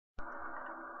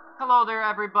Hello there,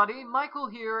 everybody. Michael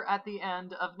here at the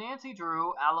end of Nancy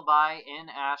Drew, Alibi in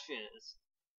Ashes.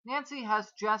 Nancy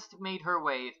has just made her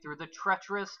way through the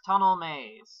treacherous tunnel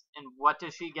maze. And what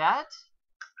does she get?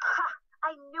 Ha!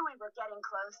 I knew we were getting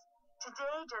close.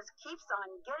 Today just keeps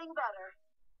on getting better.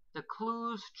 The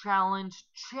Clues Challenge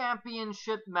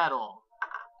Championship Medal.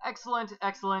 Excellent,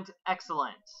 excellent,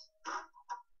 excellent.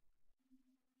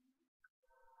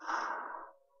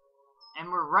 And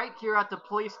we're right here at the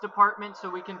police department, so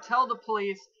we can tell the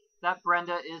police that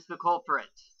Brenda is the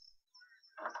culprit.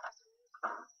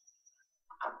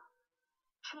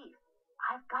 Chief,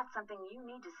 I've got something you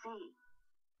need to see.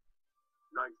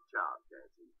 Nice job,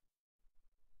 Nancy.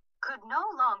 Could no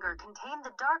longer contain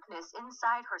the darkness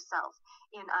inside herself.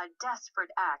 In a desperate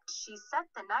act, she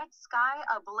set the night sky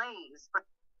ablaze.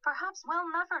 Perhaps we'll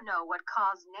never know what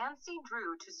caused Nancy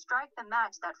Drew to strike the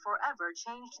match that forever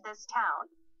changed this town.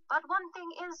 But one thing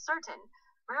is certain,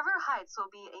 River Heights will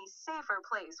be a safer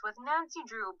place with Nancy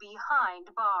Drew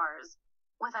behind bars.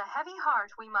 With a heavy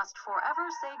heart, we must forever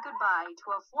say goodbye to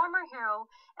a former hero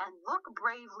and look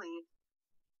bravely.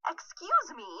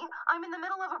 Excuse me, I'm in the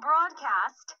middle of a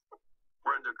broadcast.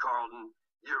 Brenda Carlton,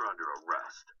 you're under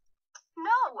arrest.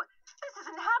 No, this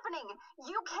isn't happening.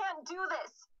 You can't do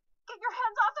this. Get your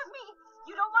hands off of me.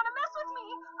 You don't want to mess with me.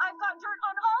 I've got dirt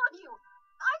on all of you.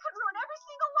 I could ruin every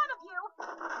single one of you.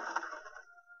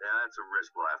 Yeah, that's a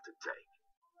risk we'll have to take.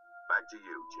 Back to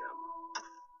you, Jim.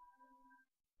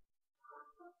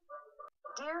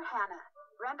 Dear Hannah,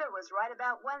 Brenda was right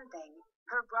about one thing.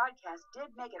 Her broadcast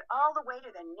did make it all the way to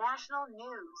the national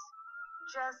news.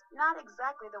 Just not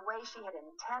exactly the way she had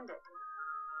intended.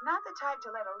 Not the type to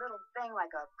let a little thing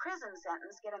like a prison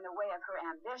sentence get in the way of her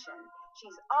ambition.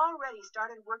 She's already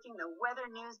started working the weather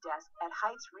news desk at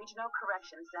Heights Regional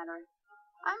Correction Center.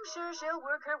 I'm sure she'll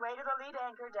work her way to the lead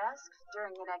anchor desk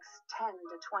during the next 10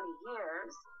 to 20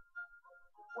 years.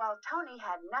 While Tony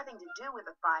had nothing to do with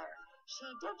the fire, she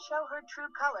did show her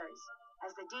true colors.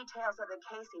 As the details of the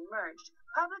case emerged,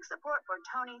 public support for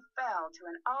Tony fell to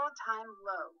an all-time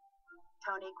low.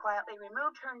 Tony quietly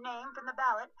removed her name from the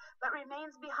ballot, but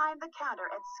remains behind the counter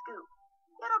at Scoop.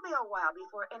 It'll be a while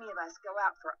before any of us go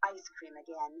out for ice cream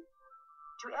again.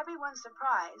 To everyone's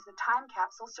surprise, the time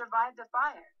capsule survived the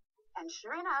fire. And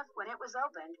sure enough, when it was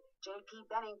opened, J.P.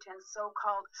 Bennington's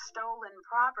so-called stolen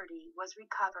property was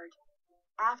recovered.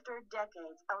 After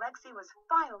decades, Alexi was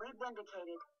finally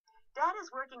vindicated. Dad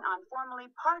is working on formally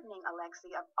pardoning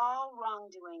Alexi of all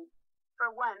wrongdoing.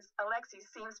 For once, Alexi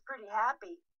seems pretty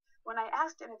happy. When I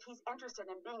asked him if he's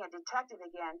interested in being a detective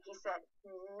again, he said,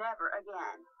 never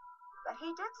again. But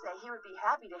he did say he would be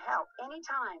happy to help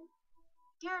anytime.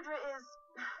 Deirdre is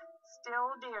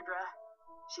still Deirdre.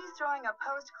 She's throwing a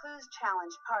post-Clues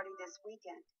challenge party this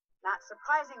weekend. Not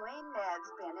surprisingly,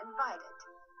 Ned's been invited.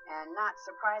 And not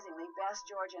surprisingly, Bess,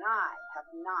 George, and I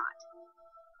have not.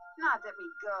 Not that we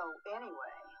go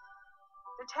anyway.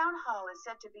 The town hall is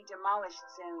set to be demolished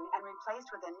soon and replaced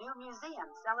with a new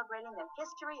museum celebrating the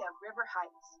history of River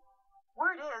Heights.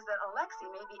 Word is that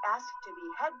Alexi may be asked to be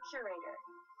head curator.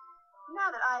 Now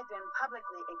that I've been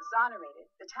publicly exonerated,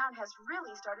 the town has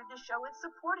really started to show its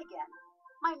support again.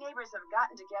 My neighbors have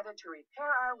gotten together to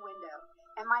repair our window,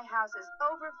 and my house is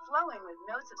overflowing with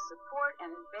notes of support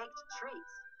and baked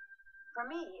treats. For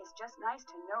me, it's just nice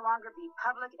to no longer be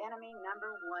public enemy number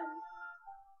one.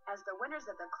 As the winners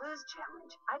of the Clues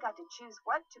Challenge, I got to choose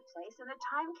what to place in the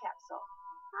time capsule.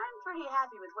 I'm pretty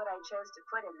happy with what I chose to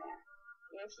put in there.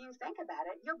 If you think about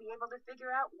it, you'll be able to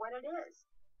figure out what it is.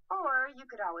 Or you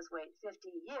could always wait 50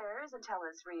 years until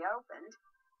it's reopened.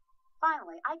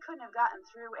 Finally, I couldn't have gotten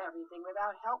through everything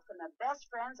without help from the best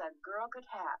friends a girl could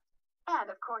have. And,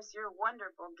 of course, your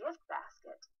wonderful gift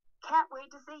basket. Can't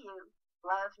wait to see you.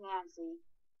 Love, Nancy.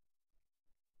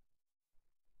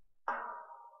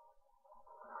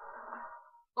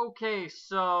 Okay,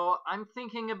 so I'm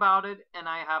thinking about it, and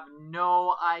I have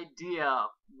no idea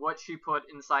what she put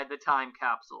inside the time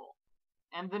capsule.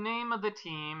 And the name of the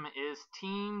team is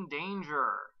Team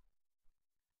Danger.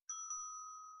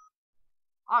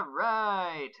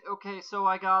 Alright, okay, so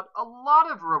I got a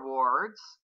lot of rewards.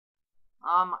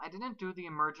 I didn't do the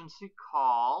emergency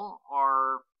call,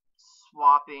 or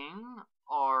swapping,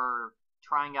 or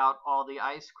trying out all the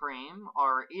ice cream,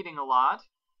 or eating a lot,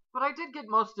 but I did get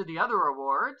most of the other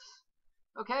rewards.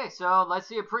 Okay, so let's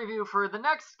see a preview for the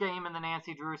next game in the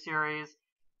Nancy Drew series,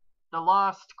 The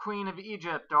Lost Queen of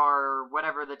Egypt, or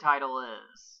whatever the title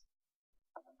is.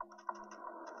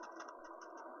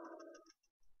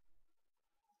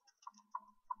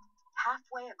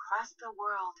 Halfway across the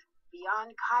world,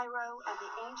 beyond Cairo and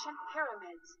the ancient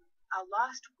pyramids, a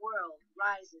lost world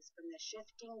rises from the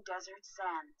shifting desert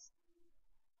sands.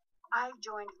 I've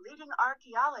joined leading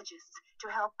archaeologists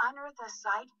to help unearth a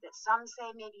site that some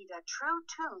say may be the true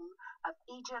tomb of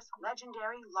Egypt's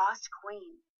legendary lost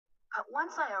queen. But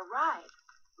once I arrive,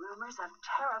 rumors of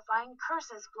terrifying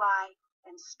curses fly,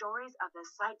 and stories of the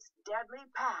site's deadly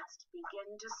past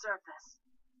begin to surface.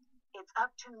 It's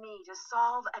up to me to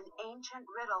solve an ancient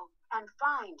riddle and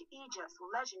find Egypt's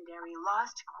legendary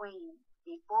lost queen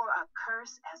before a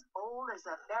curse as old as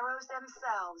the pharaohs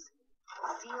themselves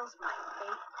seals my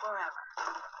fate forever.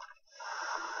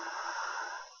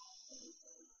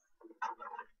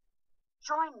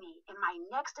 Join me in my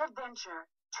next adventure,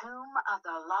 Tomb of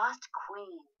the Lost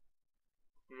Queen.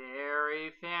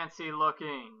 Very fancy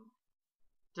looking.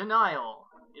 Denial.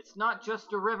 It's not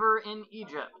just a river in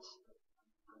Egypt.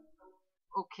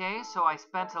 Okay, so I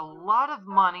spent a lot of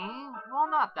money. Well,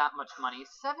 not that much money.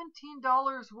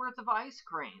 $17 worth of ice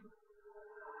cream.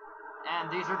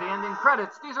 And these are the ending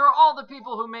credits. These are all the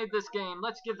people who made this game.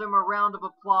 Let's give them a round of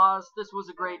applause. This was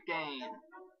a great game.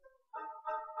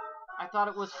 I thought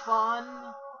it was fun.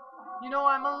 You know,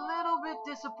 I'm a little bit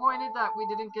disappointed that we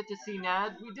didn't get to see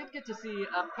Ned. We did get to see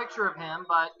a picture of him,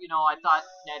 but, you know, I thought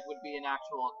Ned would be an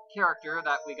actual character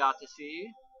that we got to see.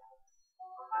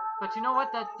 But you know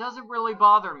what? That doesn't really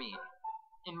bother me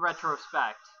in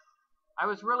retrospect. I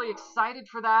was really excited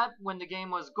for that when the game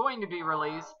was going to be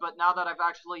released, but now that I've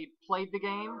actually played the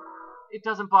game, it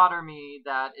doesn't bother me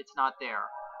that it's not there.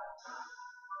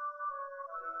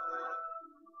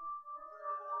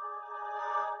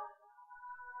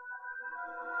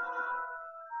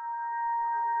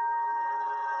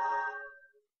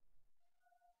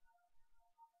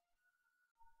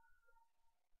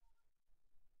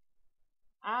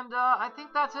 And I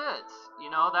think that's it. You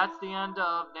know, that's the end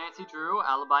of Nancy Drew,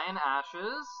 Alibi and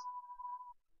Ashes.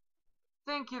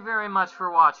 Thank you very much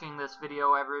for watching this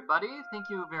video, everybody. Thank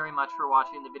you very much for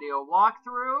watching the video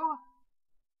walkthrough.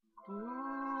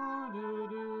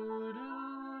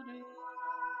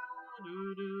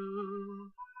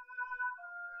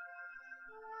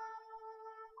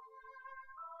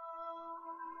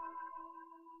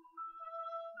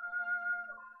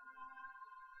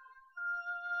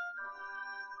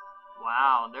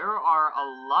 Wow, there are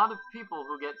a lot of people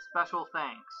who get special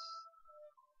thanks.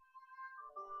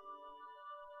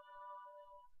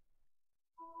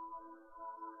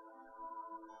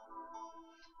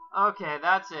 Okay,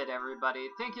 that's it, everybody.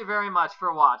 Thank you very much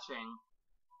for watching.